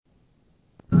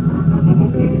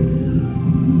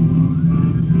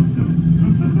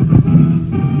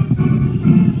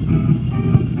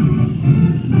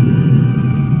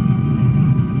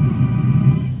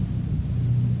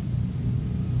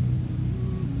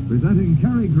presenting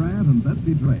Cary Grant and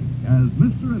Betsy Drake as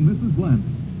Mr. and Mrs.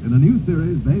 Blanding in a new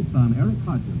series based on Eric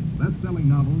Hodgson's best-selling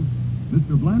novels,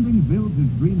 Mr. Blanding Builds His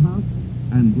Greenhouse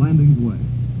and Blanding's Way.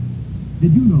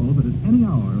 Did you know that at any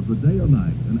hour of the day or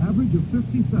night, an average of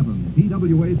 57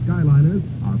 TWA Skyliners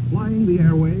are flying the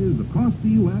airways across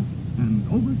the U.S. and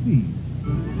overseas?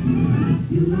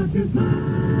 You look as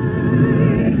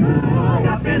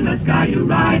high up in the sky, you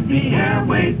ride the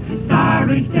airways,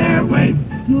 starry stairways.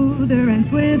 Smoother and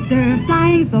swifter,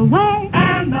 flying's the way.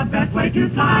 And the best way to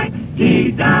fly,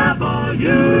 TWA.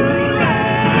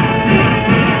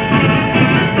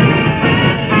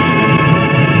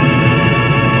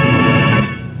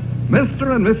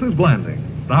 Mr. and Mrs. Blanding,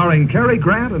 starring Cary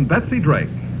Grant and Betsy Drake,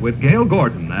 with Gail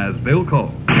Gordon as Bill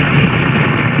Cole.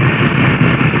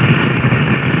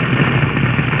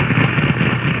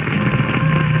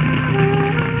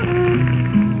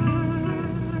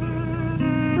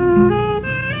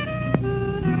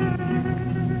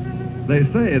 They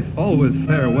say it's always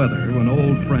fair weather when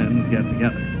old friends get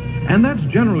together. And that's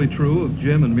generally true of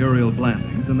Jim and Muriel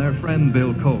Blandings and their friend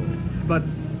Bill Cole. But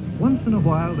once in a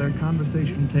while, their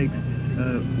conversation takes,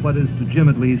 what is to Jim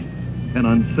at least, an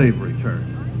unsavory turn.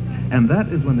 And that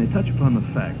is when they touch upon the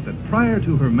fact that prior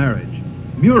to her marriage,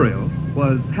 Muriel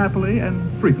was happily and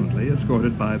frequently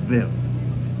escorted by Bill.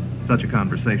 Such a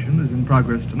conversation is in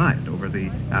progress tonight over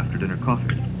the after-dinner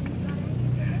coffee.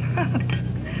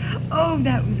 Oh,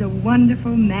 that was a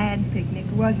wonderful, mad picnic,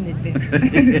 wasn't it, Bill?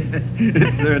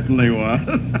 It certainly was.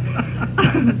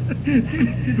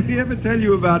 Did we ever tell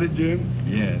you about it, Jim?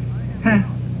 Yes.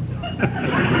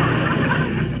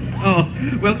 Oh,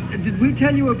 well, did we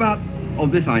tell you about... Oh,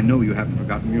 this I know you haven't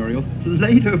forgotten, Muriel.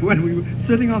 Later, when we were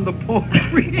sitting on the porch,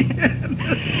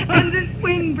 And the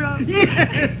swing broke.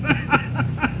 Yes!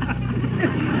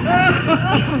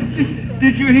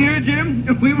 Did you hear, Jim?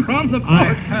 We were on the porch.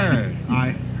 I heard.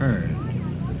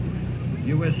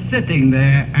 You were sitting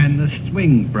there and the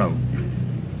swing broke.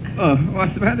 Oh,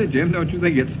 what's the matter, Jim? Don't you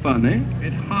think it's funny?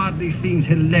 It hardly seems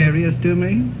hilarious to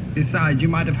me. Besides, you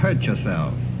might have hurt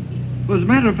yourself. Well, as a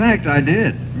matter of fact, I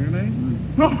did. Really?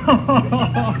 Why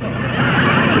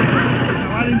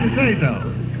didn't you say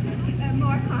so?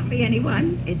 More coffee,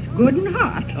 anyone? It's good and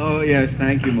hot. Oh, yes,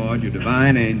 thank you, Maud, you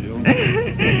divine angel.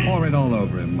 Pour it all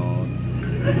over him, Maud.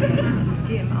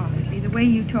 Jim, honestly, the way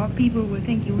you talk, people will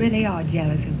think you really are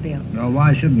jealous of Bill. No,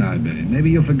 why shouldn't I be?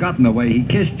 Maybe you've forgotten the way he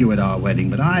kissed you at our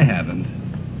wedding, but I haven't.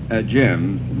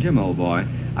 Jim, old boy,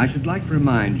 I should like to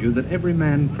remind you that every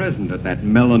man present at that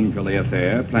melancholy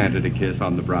affair planted a kiss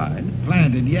on the bride.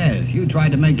 Planted, yes. You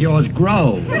tried to make yours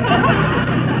grow.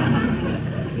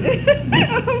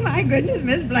 Oh, my goodness,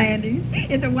 Miss Blandings.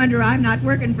 It's a wonder I'm not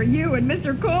working for you and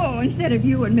Mr. Cole instead of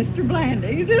you and Mr.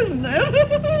 Blandings, isn't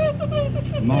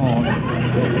it? Maud,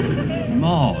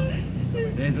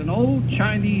 there's an old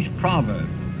Chinese proverb.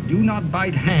 Do not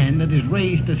bite hand that is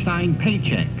raised to sign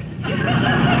paycheck.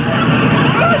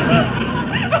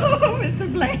 Oh, Mr.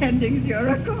 Blandings, you're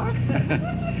a corker.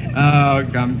 Oh,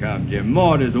 come, Jim.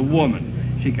 Maud is a woman.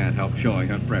 She can't help showing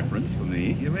her preference for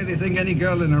me. You really think any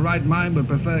girl in her right mind would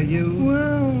prefer you?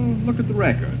 Well, look at the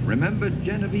record. Remember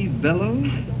Genevieve Bellows?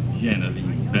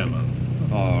 Genevieve Bellows.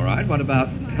 All right, what about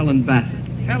Helen Bassett?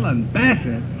 Helen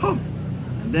Bassett? Oh.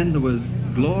 And then there was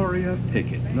Gloria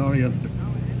Pickett. Gloria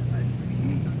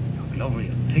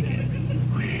Pickett.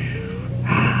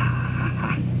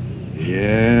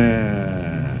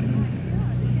 Yeah.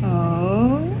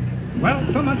 Oh? Well,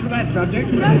 so much for that subject.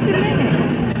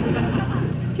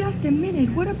 Just a minute.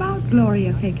 What about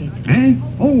Gloria Pickett? Eh?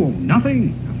 Oh,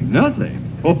 nothing. Nothing?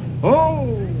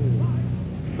 Oh!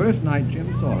 First night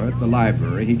Jim saw her at the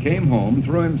library, he came home,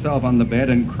 threw himself on the bed,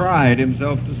 and cried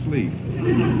himself to sleep.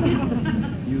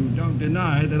 You don't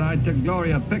deny that I took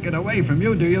Gloria Pickett away from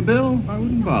you, do you, Bill? I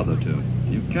wouldn't bother to.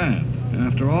 You can't.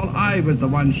 After all, I was the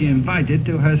one she invited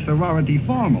to her sorority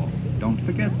formal. Don't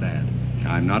forget that.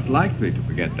 I'm not likely to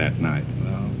forget that night.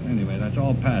 Well, anyway, that's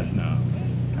all past now.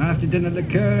 After dinner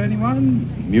liqueur, anyone?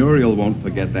 Muriel won't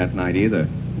forget that night either.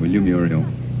 Will you, Muriel?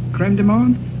 Creme de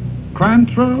menthe?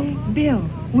 Cointreau? Bill,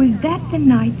 was that the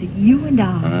night that you and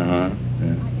I... Uh-huh.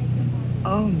 Yeah.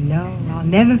 Oh, no, I'll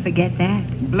never forget that.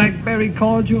 Blackberry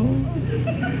cordial?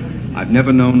 I've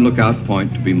never known Lookout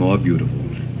Point to be more beautiful.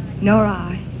 Nor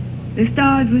I. The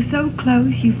stars were so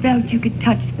close you felt you could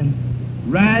touch them.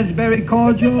 Raspberry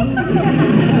cordial?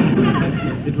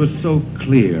 It was so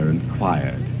clear and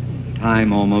quiet.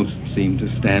 Time almost seemed to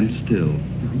stand still.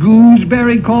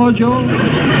 Gooseberry cordial?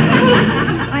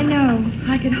 I know.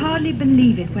 I could hardly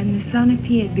believe it when the sun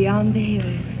appeared beyond the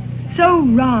hills. So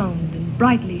round and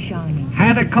brightly shining.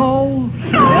 Had a cold?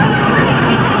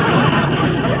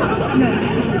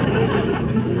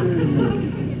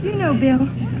 know, Bill,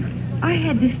 I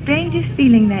had the strangest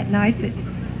feeling that night that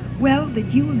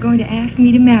you were going to ask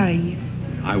me to marry you.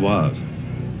 I was.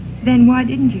 Then why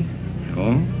didn't you?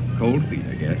 Oh, cold feet,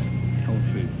 I guess. Cold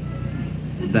feet.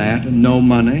 That and no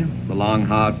money, the long,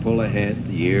 hard pull ahead,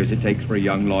 the years it takes for a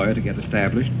young lawyer to get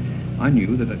established. I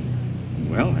knew that I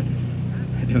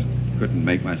just couldn't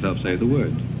make myself say the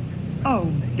words. Oh,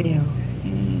 Bill.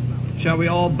 Shall we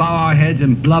all bow our heads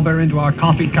and blubber into our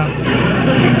coffee cups?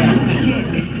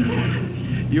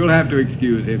 You'll have to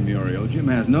excuse him, Muriel. Jim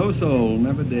has no soul,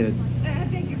 never did. I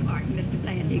beg your pardon, Mr.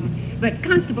 Blandings, but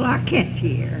Constable Arquette's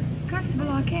here. Constable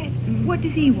Arquette? What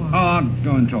does he want? Oh, I'll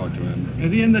go and talk to him.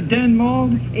 Is he in the den,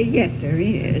 Maud? Yes, sir,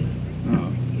 he is.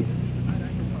 Oh.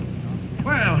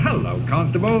 Well, hello,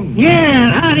 Constable.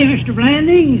 Yeah, howdy, Mr.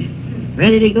 Blandings.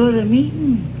 Ready to go to the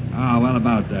meeting? Ah, well,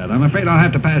 about that. I'm afraid I'll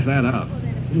have to pass that up.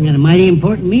 We got a mighty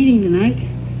important meeting tonight.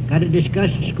 Got to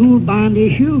discuss the school bond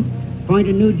issue, appoint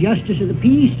a new justice of the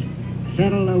peace,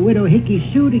 settle a Widow Hickey's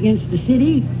suit against the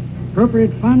city,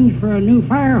 appropriate funds for a new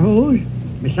fire hose.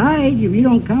 Besides, if you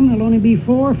don't come, there'll only be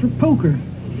 4 for poker.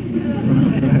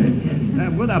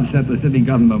 That would upset the city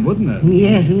government, wouldn't it?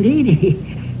 Yes, indeed.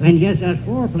 When just us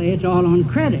 4 play, it's all on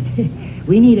credit.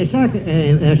 We need a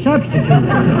substitute.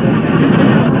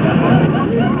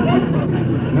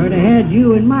 Sort of had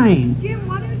you in mind. Jim,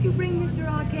 why don't you bring Mr.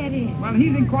 Arquette in? Well,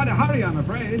 he's in quite a hurry, I'm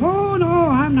afraid. Oh, no,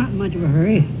 I'm not in much of a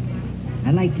hurry.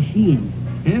 I'd like to see him.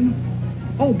 Him?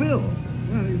 Oh, Bill.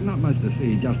 Well, he's not much to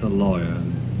see, just a lawyer.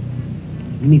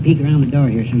 Let me peek around the door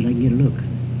here so as I can get a look.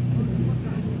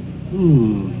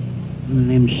 One of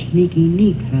them sneaky,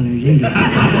 neat fellers, ain't it?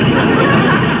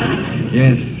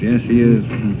 Yes, he is.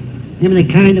 Them are the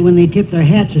kind that when they tip their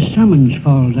hats, a summons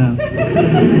falls out.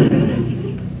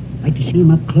 Like to see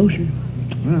him up closer.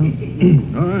 Well,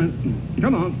 all right.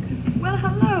 Come on. Well,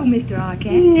 hello, Mr.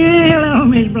 Arquette. Hello,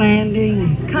 Miss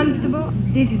Blanding. Constable,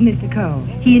 this is Mr. Cole.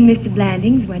 He and Mr.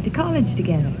 Blandings went to college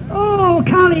together. Oh,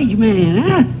 college man,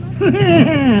 huh?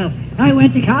 Well, I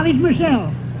went to college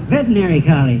myself. Veterinary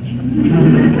college.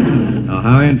 Oh,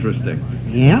 how interesting.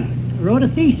 Yep. Wrote a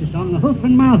thesis on the hoof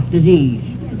and mouth disease.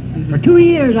 For 2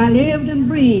 years, I lived and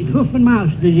breathed hoof and mouth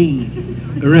disease.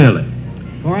 Really?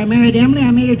 Before I married Emily,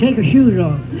 I made her take her shoes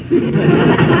off. Isn't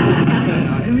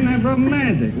that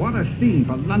romantic? What a scene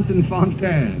for London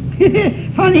Fontaine.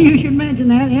 Funny you should mention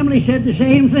that. Emily said the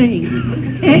same thing.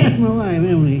 Yes, my wife,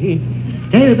 Emily.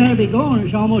 Say, we better be going.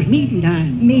 It's almost meeting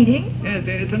time. Meeting? Yes,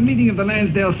 it's a meeting of the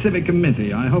Landsdale Civic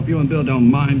Committee. I hope you and Bill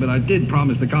don't mind, but I did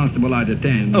promise the constable I'd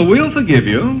attend. Oh, we'll forgive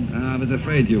you. I was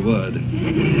afraid you would.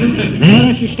 Well,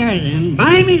 let's get started then.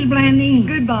 Bye, Miss Blanding.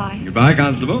 Goodbye. Goodbye,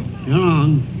 Constable. So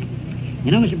long.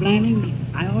 You know, Mr. Blanding,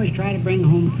 I always try to bring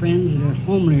home friends that are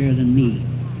homelier than me.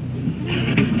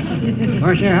 Of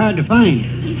course, they're hard to find.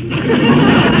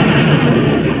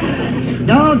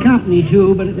 Dull company,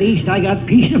 too, but at least I got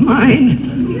peace of mind.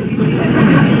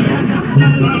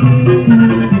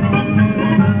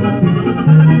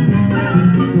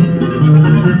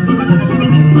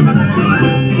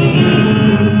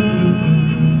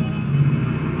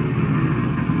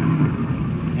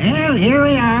 Well, here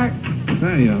we are.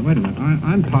 Say, wait a minute.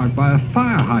 I'm parked by a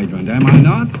fire hydrant, am I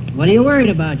not? What are you worried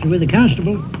about? You're with the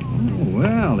constable. Oh,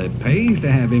 well, it pays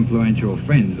to have influential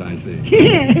friends, I see.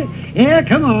 Yeah,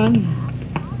 come on.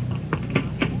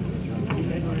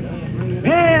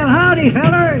 Well, howdy,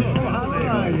 fellers.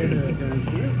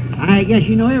 I guess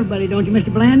you know everybody, don't you,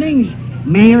 Mr. Blandings?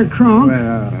 Mayor Cronk.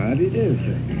 Well, how do you do,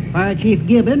 sir? Fire Chief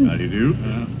Gibbon. How do you do?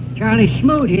 Charlie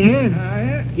Smoot here.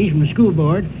 Yeah? He's from the school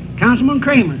board. Councilman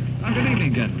Kramer. Oh, good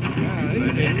evening, gentlemen.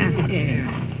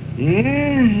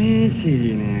 Yeah, let's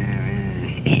see now.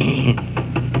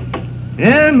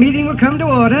 Well, meeting will come to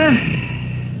order.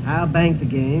 I'll bank the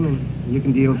game, and you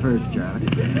can deal first, Charlie.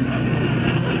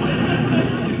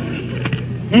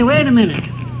 Hey, wait a minute.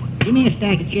 Give me a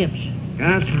stack of chips.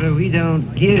 Counselor, we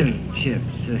don't give chips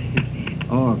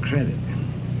or credit.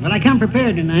 Well, I come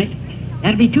prepared tonight.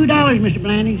 That'll be $2, Mr.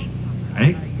 Blandings.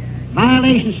 Hey?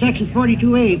 Violation Section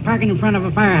 42A, parking in front of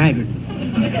a fire hydrant.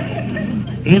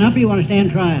 Paying up or you want to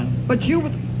stand trial? But you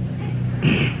would...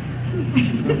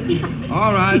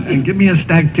 All right, and give me a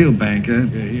stack too, banker.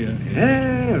 Here.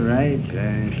 All right.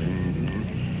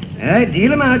 All right, deal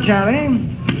them out, Charlie.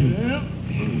 Yep.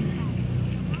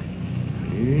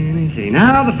 Let me see.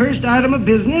 Now, the first item of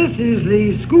business is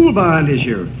the school bond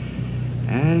issue.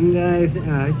 And I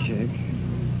check.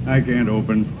 I can't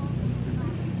open.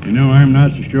 You know, I'm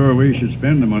not so sure we should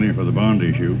spend the money for the bond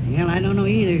issue. Well, I don't know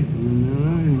either.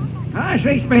 No. I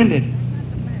say spend it.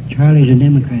 Charlie's a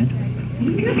Democrat. You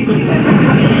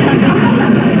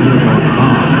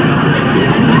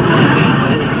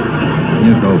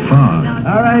go far. All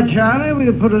All right, Charlie,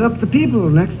 we'll put it up to people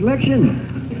next election.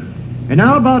 And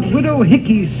now about Widow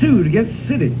Hickey's suit against the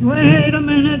city. Wait a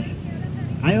minute.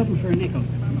 I open for a nickel.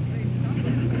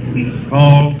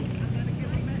 Call.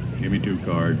 Give me 2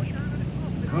 cards.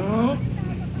 Oh,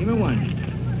 give me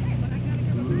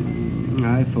 1.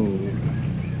 I fold.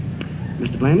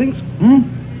 Mr. Blandings?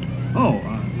 Oh,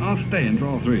 I'll stay and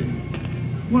draw 3.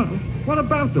 What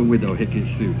about the Widow Hickey's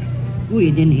suit? Oh,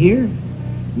 you didn't hear?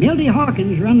 Mildy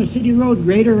Hawkins run the city road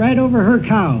grader right over her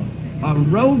cow. A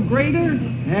road grader?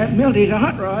 Mildy's a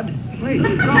hot rod. Wait,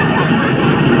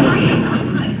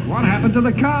 what happened to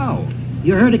the cow?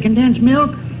 You heard of condensed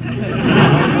milk?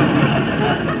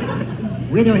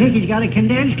 Widow Hickey's got a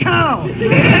condensed cow.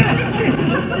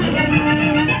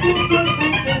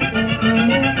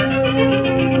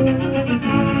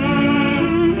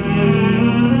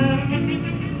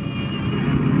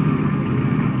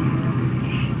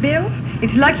 Bill,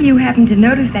 it's lucky you happened to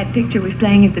notice that picture was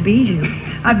playing at the Bijou.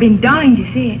 I've been dying to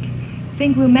see it.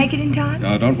 Think we'll make it in time?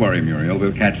 Oh, don't worry, Muriel.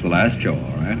 We'll catch the last show,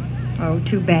 all right? Oh,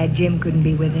 too bad Jim couldn't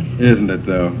be with us. Isn't it,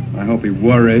 though? I hope he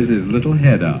worries his little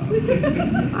head out.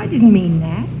 I didn't mean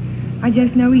that. I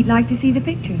just know he'd like to see the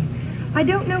picture. I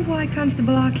don't know why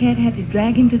Constable Arquette had to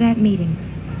drag him to that meeting.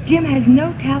 Jim has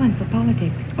no talent for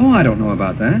politics. Oh, I don't know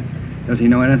about that. Does he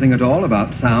know anything at all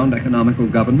about sound economical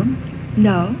government?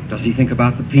 No. Does he think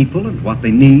about the people and what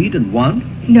they need and want?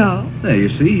 No. There, you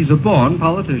see, he's a born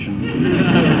politician.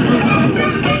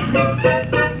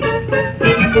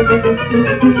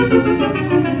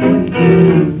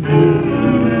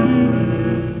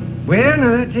 Well,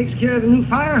 now that takes care of the new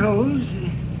fire hose.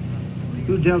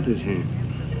 Who dealt this hand?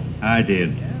 I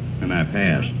did, and I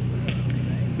passed.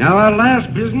 Now, our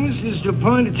last business is to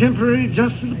appoint a temporary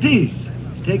justice of the peace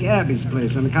to take Abby's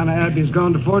place on account of Abby's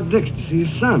gone to Fort Dix to see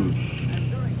his son.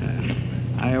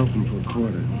 I open for a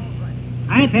quarter.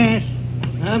 I pass.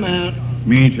 I'm out.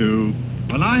 Me too.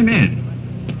 Well, I'm in.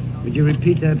 Would you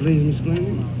repeat that, please, Miss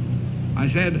Glenn? I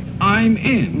said, I'm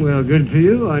in. Well, good for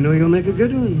you. I know you'll make a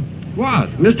good one. What?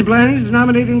 Mr. Blandings is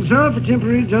nominating himself for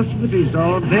temporary justice of the peace.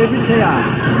 All in favor, say aye.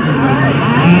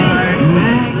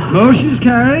 Motion's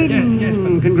carried. Yes,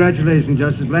 Congratulations,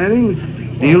 Justice Blandings.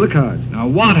 Deal the cards. Now,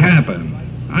 what happened?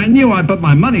 I knew I put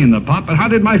my money in the pot, but how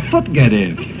did my foot get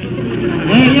in?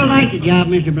 Well, you'll like the job,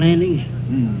 Mr. Blandings.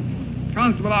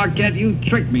 Constable Arquette, you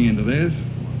tricked me into this,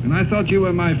 and I thought you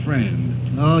were my friend.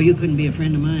 Oh, you couldn't be a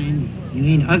friend of mine. You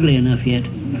ain't ugly enough yet.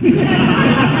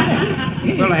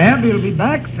 Well, Abby will be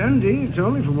back Sunday. It's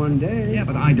only for one day. Yeah,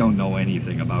 but I don't know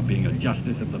anything about being a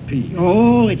justice of the peace.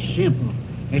 Oh, it's simple.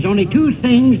 There's only 2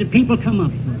 things that people come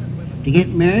up for. To get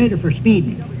married or for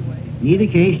speeding. In either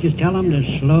case, just tell them to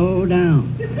slow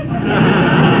down.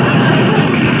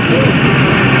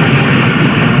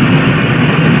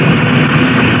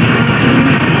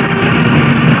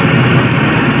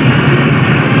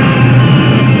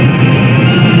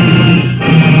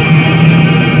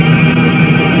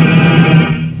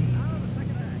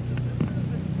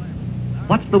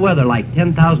 What's the weather like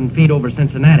 10,000 feet over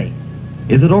Cincinnati?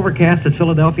 Is it overcast at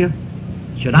Philadelphia?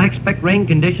 Should I expect rain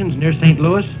conditions near St.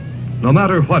 Louis? No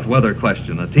matter what weather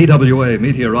question a TWA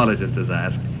meteorologist is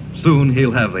asked, soon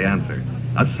he'll have the answer.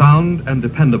 A sound and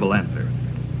dependable answer.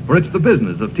 For it's the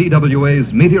business of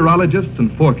TWA's meteorologists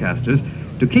and forecasters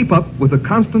to keep up with the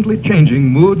constantly changing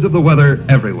moods of the weather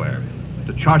everywhere,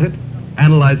 to chart it,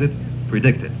 analyze it,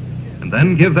 predict it, and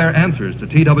then give their answers to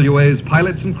TWA's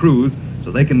pilots and crews so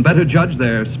they can better judge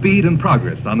their speed and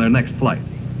progress on their next flight.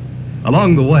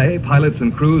 Along the way, pilots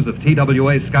and crews of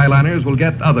TWA Skyliners will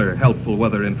get other helpful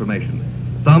weather information.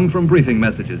 Some from briefing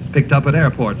messages picked up at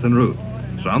airports en route.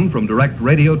 Some from direct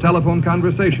radio telephone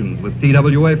conversations with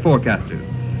TWA forecasters.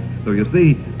 So you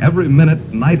see, every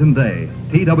minute, night and day,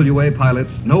 TWA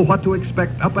pilots know what to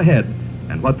expect up ahead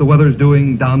and what the weather's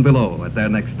doing down below at their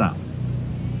next stop.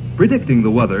 Predicting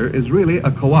the weather is really a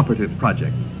cooperative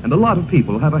project, and a lot of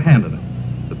people have a hand in it.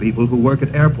 The people who work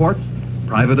at airports,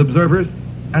 private observers,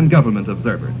 and government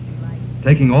observers.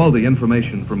 Taking all the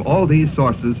information from all these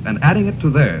sources and adding it to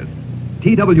theirs,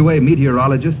 TWA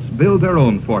meteorologists build their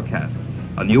own forecast,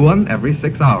 a new one every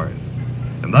 6 hours.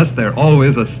 And thus they're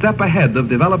always a step ahead of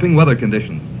developing weather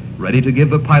conditions, ready to give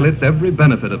the pilots every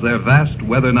benefit of their vast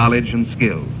weather knowledge and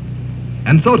skills.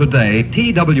 And so today,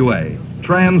 TWA,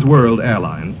 Trans World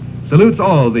Airlines, salutes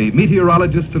all the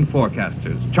meteorologists and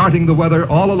forecasters charting the weather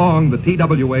all along the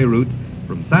TWA route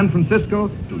from San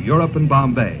Francisco to Europe and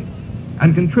Bombay,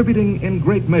 and contributing in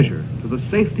great measure to the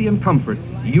safety and comfort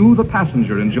you, the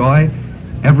passenger, enjoy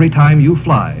every time you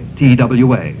fly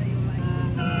TWA.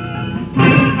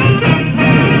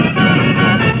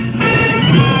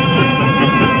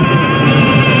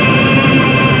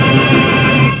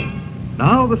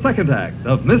 the second act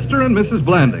of Mr. and Mrs.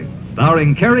 Blanding,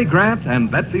 starring Cary Grant and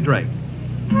Betsy Drake.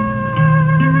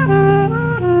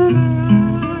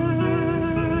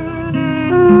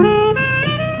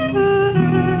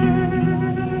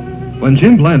 When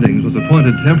Jim Blandings was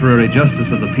appointed temporary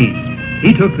justice of the peace,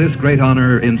 he took this great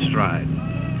honor in stride.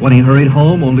 When he hurried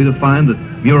home only to find that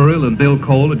Muriel and Bill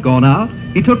Cole had gone out,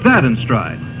 he took that in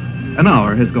stride. An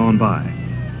hour has gone by.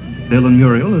 Bill and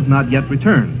Muriel have not yet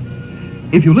returned.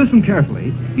 If you listen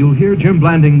carefully, you'll hear Jim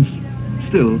Blandings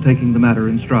still taking the matter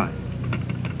in stride.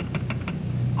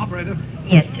 Operator.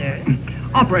 Yes, sir.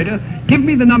 Operator, give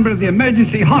me the number of the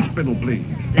emergency hospital, please.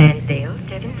 Landsdale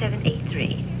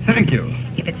 7783. Thank you.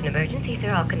 If it's an emergency,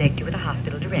 sir, I'll connect you with the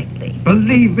hospital directly.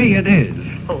 Believe me, it is.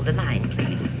 Hold the line,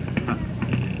 please.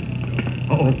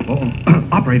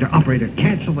 Operator,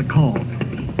 cancel the call.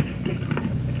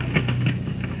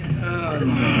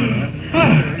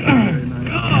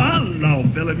 Hello,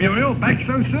 Bill and Muriel. Back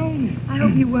so soon? I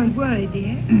hope you weren't worried,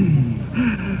 dear.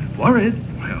 Worried?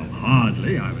 Well,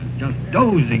 hardly. I was just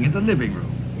dozing in the living room.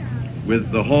 With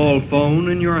the hall phone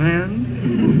in your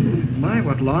hand? My,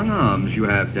 what long arms you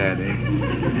have, Daddy.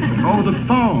 Oh, the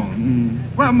phone.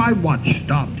 Well, my watch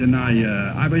stopped, and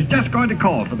I was just going to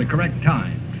call for the correct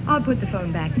time. I'll put the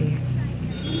phone back, dear.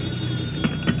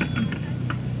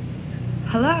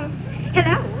 Hello?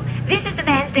 Hello. This is the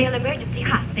Landsdale Emergency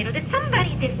Hospital. Did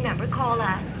somebody at this number call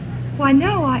us? Why,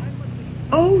 no,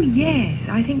 Oh, yes.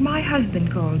 I think my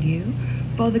husband called you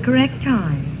for the correct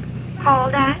time.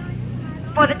 Called us?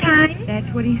 For the time? That's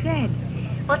what he said.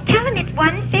 Well, tell him it's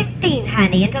 1:15,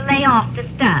 honey, and to lay off the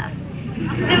stuff.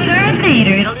 Sooner or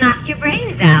later, it'll knock your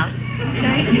brains out.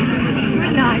 Thank you.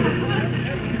 Good night.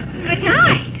 Good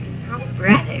night. Oh,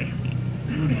 brother.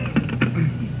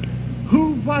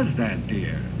 Who was that,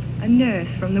 dear? A nurse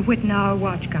from the Whittenauer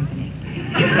Watch Company.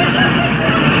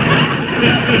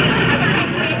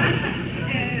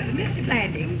 Mr.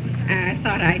 Blanding, I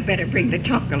thought I'd better bring the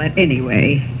chocolate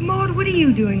anyway. Maud, what are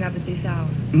you doing up at this hour?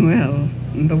 Well,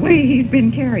 the way he's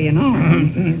been carrying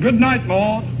on. Good night,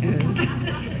 Maud.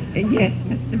 Yes,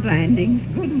 Mr. Blanding.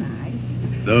 Good night.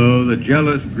 Though the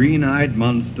jealous green-eyed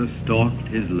monster stalked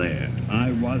his lair.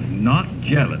 I was not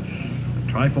jealous. A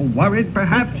trifle worried,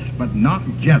 perhaps, but not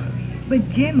jealous. But,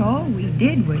 Jim, all we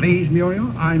did was... Please,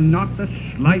 Muriel, I'm not the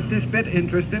slightest bit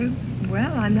interested.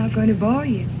 Well, I'm not going to bore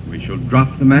you. We shall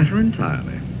drop the matter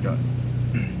entirely. Good.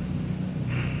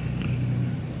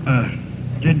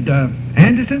 Did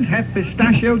Anderson's have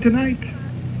pistachio tonight?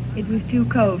 It was too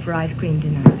cold for ice cream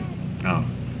tonight. Oh.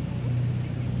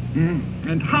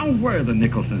 And how were the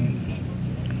Nicholsons?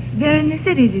 They're in the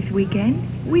city this weekend.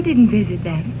 We didn't visit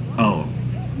them. Oh.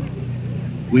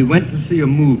 We went to see a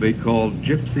movie called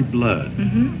Gypsy Blood.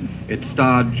 Mm-hmm. It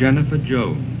starred Jennifer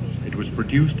Jones. It was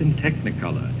produced in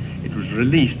Technicolor. It was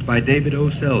released by David O.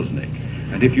 Selznick.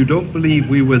 And if you don't believe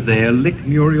we were there, lick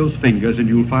Muriel's fingers and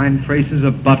you'll find traces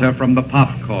of butter from the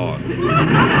popcorn.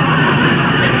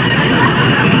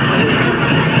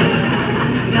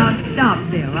 Now,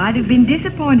 stop, Bill. I'd have been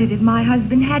disappointed if my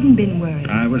husband hadn't been worried.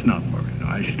 I was not worried.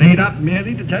 I stayed up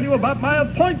merely to tell you about my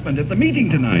appointment at the meeting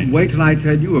tonight. Wait till I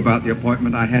tell you about the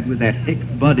appointment I had with that hick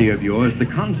buddy of yours, the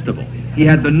constable. He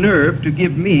had the nerve to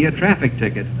give me a traffic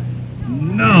ticket.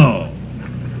 No.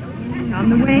 On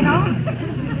the way home.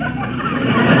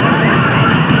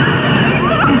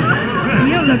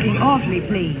 You're looking awfully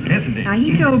pleased. Isn't he? Now,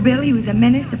 he told Bill he was a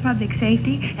menace to public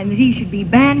safety and that he should be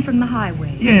banned from the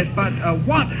highway. Yes, but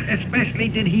what especially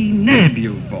did he nab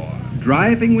you for?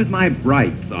 Driving with my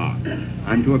bride, sir.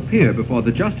 I'm to appear before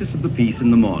the Justice of the Peace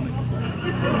in the morning.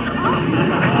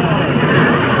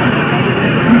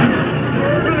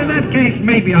 Well, in that case,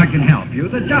 maybe I can help you.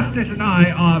 The Justice and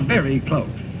I are very close.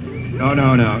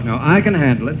 No, I can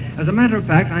handle it. As a matter of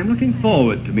fact, I'm looking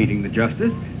forward to meeting the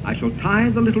Justice. I shall tie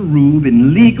the little rube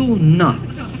in legal knots.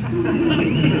 Well,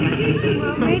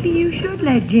 maybe you should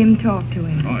let Jim talk to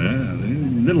him. Oh, yeah.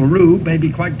 The little rube may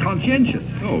be quite conscientious.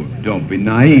 Oh, don't be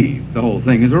naive. The whole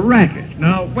thing is a racket.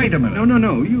 Now, wait a minute.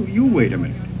 No. You wait a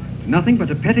minute. It's nothing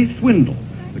but a petty swindle.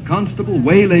 The constable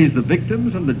waylays the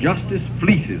victims and the Justice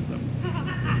fleeces them.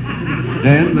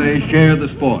 Then they share the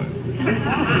spoil.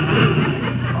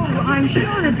 Oh, I'm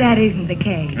sure that isn't the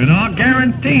case. And I'll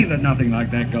guarantee that nothing like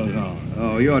that goes on.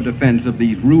 Oh, your defense of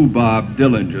these rhubarb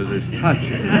Dillingers is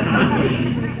touching.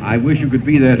 I wish you could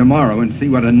be there tomorrow and see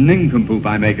what a nincompoop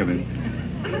I make of him.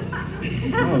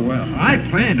 Oh, well, I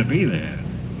plan to be there.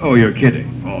 Oh, you're kidding.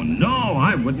 Oh, no,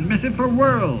 I wouldn't miss it for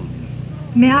worlds.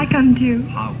 May I come too?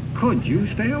 How could you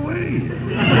stay away?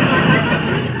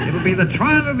 It'll be the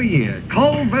trial of the year.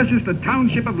 Cole versus the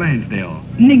Township of Landsdale.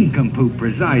 Nincompoop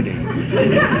presiding.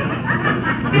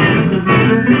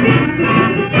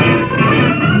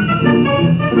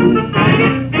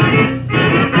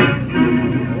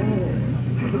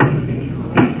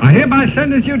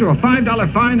 sentence you to a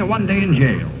 $5 fine and 1 day in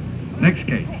jail. Next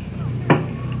case.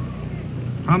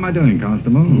 How am I doing,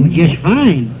 Constable? Just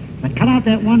fine. But cut out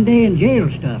that 1 day in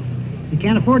jail stuff. We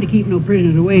can't afford to keep no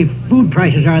prisoners the way food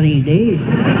prices are these days. Oh,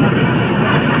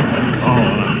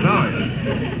 I'm sorry.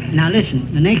 Now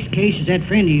listen, the next case is that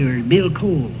friend of yours, Bill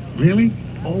Cole. Really?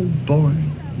 Oh, boy.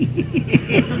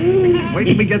 Wait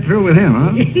till we get through with him,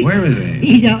 huh? Where is he?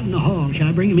 He's out in the hall. Shall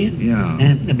I bring him in?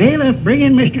 Yeah. The bailiff, bring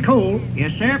in Mr. Cole.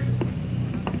 Yes, sir.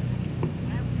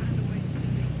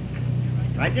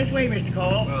 Right this way, Mr.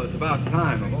 Cole. Well, it's about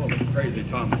time of all this crazy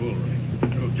tomfoolery.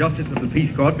 Justice of the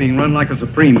Peace Court being run like a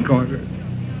Supreme Court.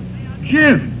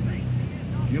 Jim,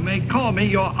 you may call me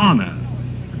Your Honor.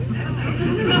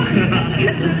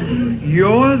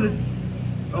 You're the...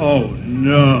 Oh,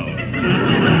 no.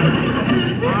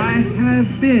 I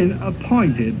have been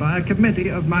appointed by a committee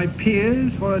of my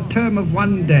peers for a term of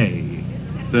 1 day.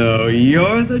 So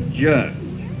you're the judge.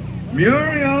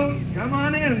 Muriel, come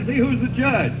on in and see who's the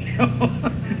judge.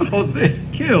 Oh, this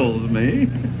kills me.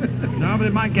 No, but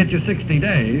it might get you 60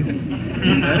 days.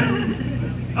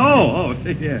 Oh,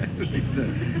 yeah.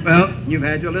 Well, you've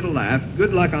had your little laugh.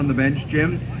 Good luck on the bench,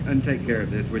 Jim, and take care of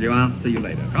this, will you? I'll see you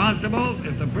later. Constable,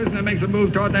 if the prisoner makes a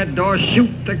move toward that door, shoot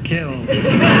to kill.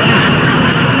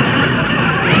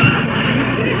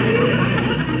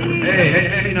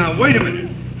 Hey, now, wait a minute.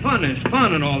 Fun is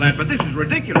fun and all that, but this is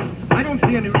ridiculous. I don't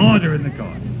see any... Order in the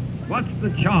court. What's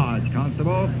the charge,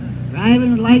 Constable?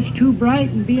 Driving with lights too bright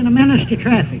and being a menace to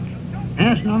traffic.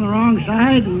 Passing on the wrong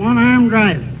side and one-armed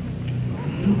driving.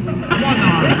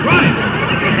 One-armed driving?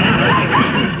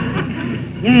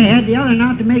 Yeah, he had the other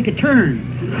not to make a turn.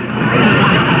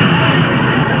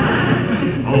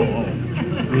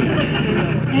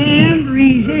 And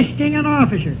resisting an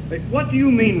officer. Hey, what do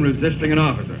you mean, resisting an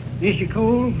officer? Mr.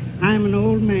 Cole, I'm an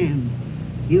old man.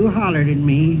 You hollered at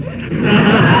me.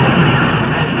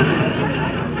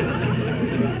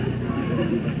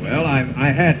 Well,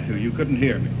 I had to. You couldn't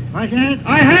hear me. What's that?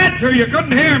 I had to. You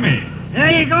couldn't hear me.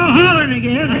 There you go, hollering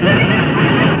again.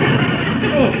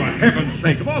 Oh, for heaven's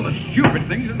sake, of all the stupid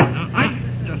things...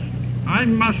 I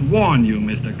must warn you,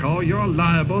 Mr. Cole, you're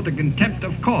liable to contempt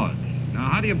of court. Now,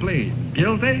 how do you plead?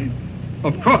 Guilty?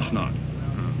 Of course not.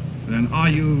 Then are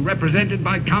you represented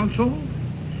by counsel?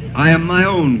 I am my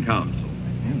own counsel.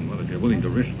 Oh, well, if you're willing to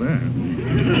risk that.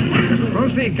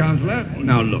 Proceed, Counselor.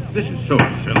 Now, look, this is so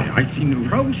silly. I see no...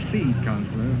 Proceed,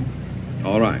 Counselor.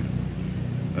 All right.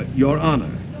 Your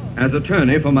Honor, as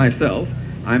attorney for myself,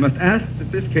 I must ask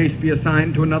that this case be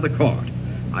assigned to another court.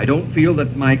 I don't feel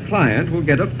that my client will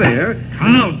get a fair...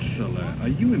 Counselor, are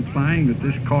you implying that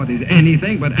this court is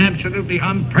anything but absolutely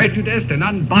unprejudiced and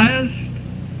unbiased?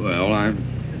 Well,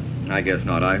 I guess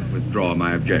not. I withdraw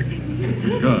my objection.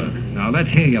 Good. Now, let's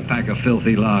hear your pack of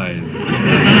filthy lies.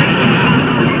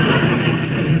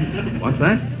 What's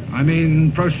that? I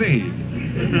mean, proceed.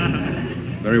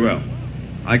 Very well.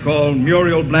 I call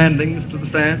Muriel Blandings to the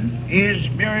stand. Is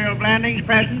Muriel Blandings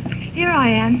present? Here I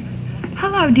am.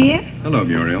 Hello, dear. Hello,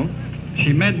 Muriel.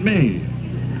 She meant me.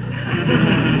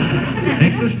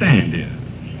 Take the stand here.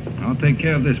 I'll take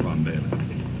care of this one, Bill.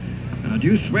 Now, do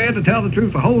you swear to tell the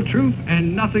truth, the whole truth,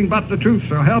 and nothing but the truth,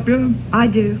 so help you? I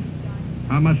do.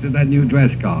 How much did that new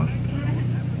dress cost?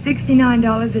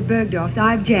 $69 at Bergdorf's.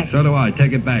 I object. So do I.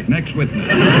 Take it back. Next witness.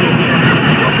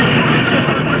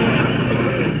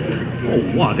 Oh,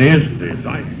 what is this?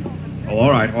 All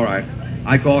right.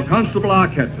 I call Constable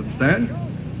Arquette to the stand.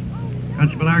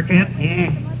 Constable Arquette?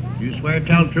 Yeah. You swear to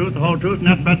tell the truth, the whole truth,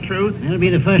 nothing but the truth? That'll be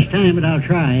the first time, but I'll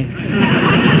try.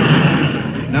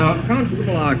 Now,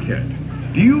 Constable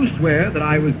Arquette, do you swear that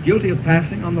I was guilty of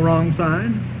passing on the wrong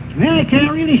side? Well, I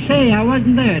can't really say. I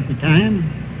wasn't there at the time.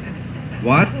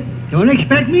 What? Don't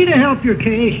expect me to help your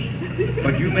case.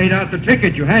 But you made out the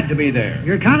ticket. You had to be there.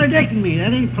 You're contradicting me.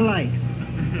 That ain't polite.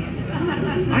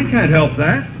 I can't help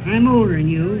that. I'm older than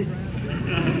you.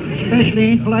 Especially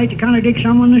ain't polite to contradict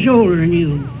someone that's older than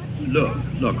you.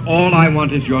 Look, all I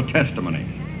want is your testimony.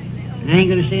 I ain't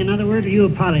going to say another word or you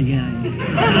apologize.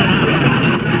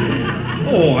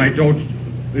 Oh, I don't...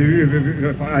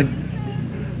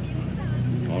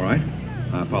 All right,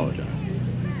 I apologize.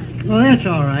 Well, that's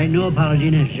all right. No apology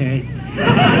necessary.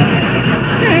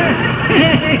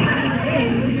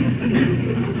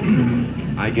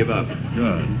 I give up.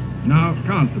 Good. Now,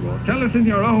 Constable, tell us in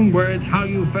your own words how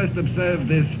you first observed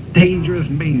this dangerous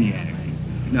maniac.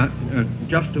 Now,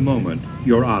 just a moment,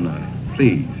 Your Honor,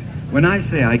 please. When I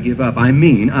say I give up, I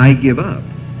mean I give up.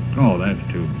 Oh, that's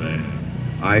too bad.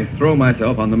 I throw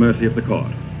myself on the mercy of the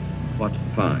court. What's the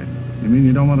fine? You mean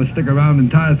you don't want to stick around and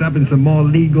tie us up in some more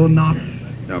legal knots?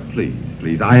 Now,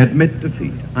 please, I admit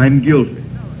defeat. I'm guilty.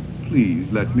 Please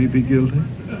let me be guilty.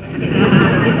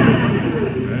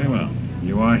 Very well.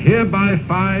 You are hereby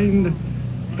fined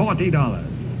 $40.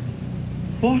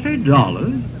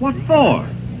 $40? What for?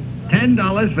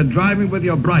 $10 for driving with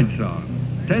your bright song.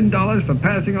 $10 for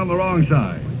passing on the wrong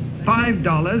side.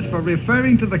 $5 for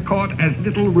referring to the court as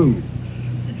Little Rube.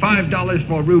 $5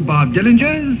 for rhubarb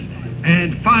dillingers.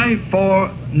 And $5 for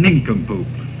nincompoop.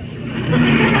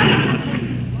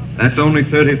 That's only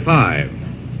 35.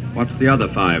 What's the other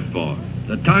 5 for?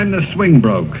 The time the swing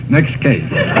broke. Next case.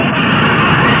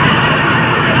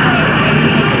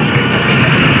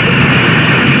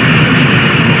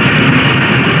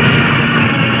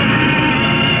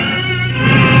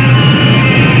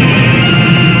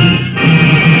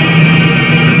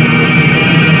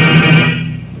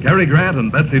 Cary Grant and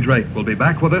Betsy Drake will be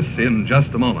back with us in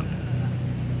just a moment.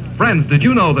 Friends, did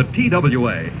you know that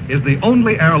TWA is the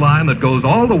only airline that goes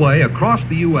all the way across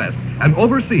the U.S. and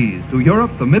overseas to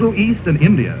Europe, the Middle East, and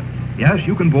India? Yes,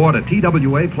 you can board a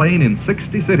TWA plane in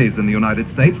 60 cities in the United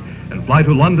States and fly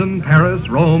to London, Paris,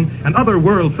 Rome, and other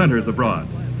world centers abroad.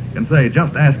 And say,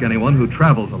 just ask anyone who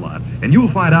travels a lot, and you'll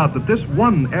find out that this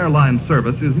one airline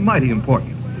service is mighty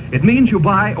important. It means you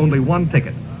buy only one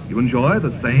ticket. You enjoy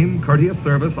the same courteous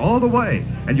service all the way,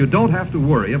 and you don't have to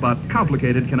worry about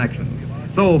complicated connections.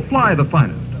 So fly the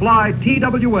finest. Fly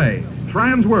TWA,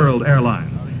 Trans World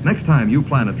Airlines. Next time you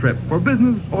plan a trip for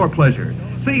business or pleasure,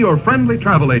 see your friendly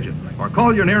travel agent or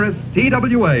call your nearest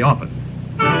TWA office.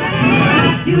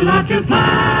 You love to fly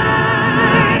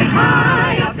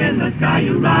high up in the sky.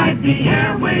 You ride the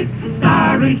airways,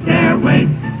 starry stairways.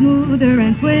 Smoother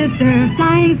and swifter,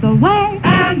 flying away.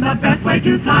 And the best way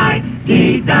to fly,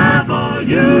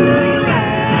 TWA.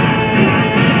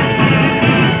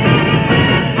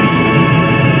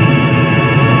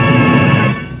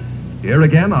 Here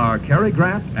again are Cary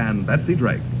Grant and Betsy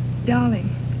Drake. Darling,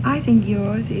 I think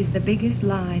yours is the biggest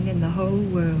line in the whole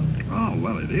world. Oh,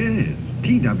 well, it is.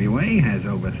 TWA has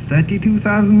over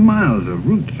 32,000 miles of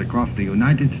routes across the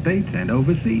United States and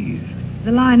overseas.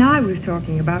 The line I was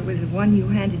talking about was the one you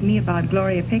handed me about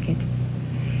Gloria Pickett.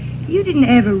 You didn't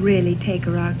ever really take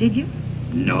her out, did you?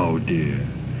 No, dear.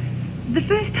 The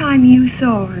first time you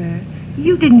saw her,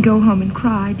 you didn't go home and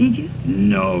cry, did you?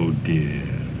 No, dear.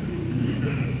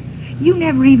 You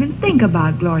never even think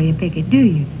about Gloria Pickett, do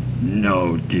you?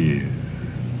 No, dear.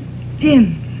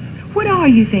 Jim, what are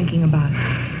you thinking about?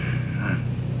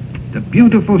 The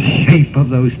beautiful shape of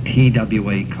those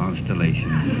TWA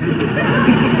constellations.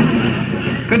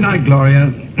 Good night,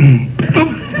 Gloria.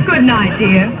 Good night,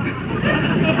 dear.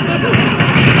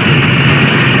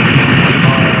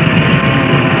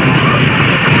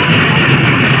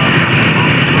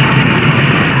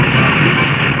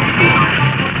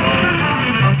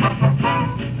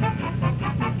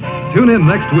 Tune in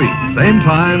next week, same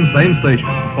time, same station,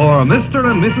 for Mr.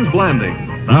 and Mrs. Blanding,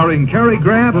 starring Cary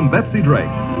Grant and Betsy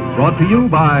Drake, brought to you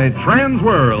by Trans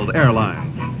World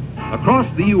Airlines.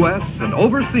 Across the U.S. and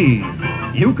overseas,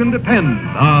 you can depend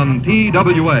on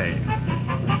TWA.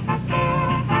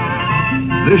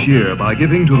 This year, by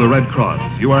giving to the Red Cross,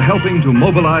 you are helping to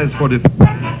mobilize for defense.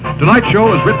 Tonight's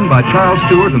show is written by Charles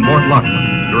Stewart and Mort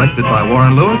Lockman, directed by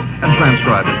Warren Lewis, and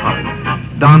transcribed in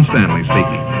Hollywood. Don Stanley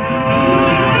speaking.